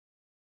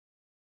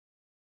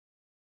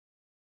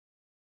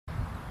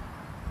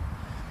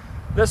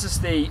This is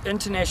the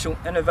International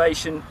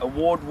Innovation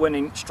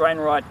Award-winning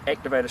Strainrite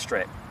Activator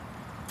Strap.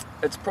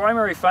 Its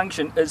primary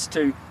function is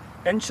to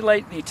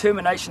insulate the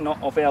termination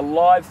of our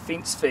live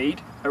fence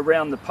feed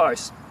around the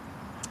post.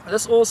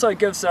 This also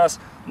gives us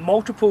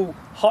multiple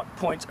hot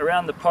points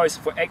around the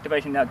post for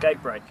activating our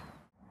gate brake.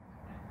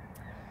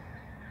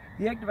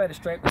 The activator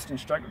strap is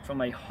constructed from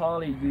a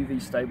highly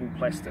UV stable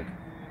plastic.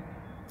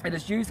 It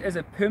is used as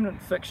a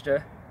permanent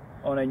fixture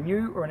on a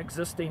new or an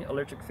existing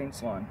electric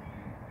fence line.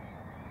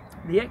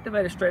 The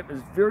activator strap is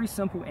very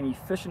simple and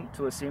efficient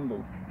to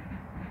assemble.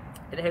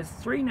 It has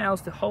 3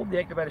 nails to hold the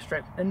activator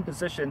strap in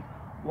position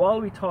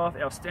while we tie off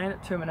our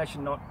standard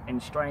termination knot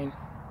and strain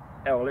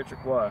our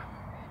electric wire.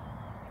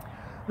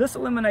 This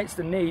eliminates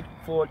the need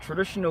for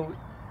traditional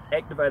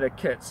activator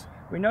kits.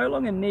 We no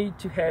longer need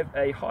to have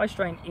a high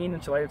strain end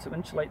insulator to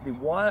insulate the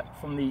wire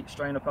from the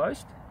strainer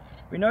post.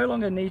 We no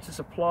longer need to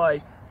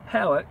supply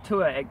power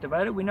to our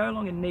activator. We no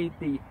longer need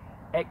the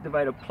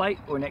activator plate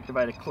or an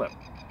activator clip.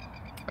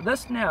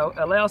 This now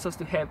allows us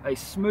to have a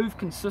smooth,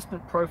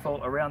 consistent profile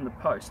around the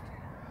post.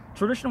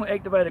 Traditional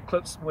activator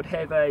clips would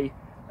have a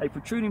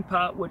protruding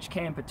part which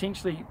can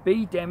potentially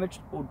be damaged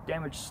or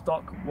damage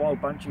stock while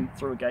bunching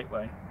through a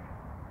gateway.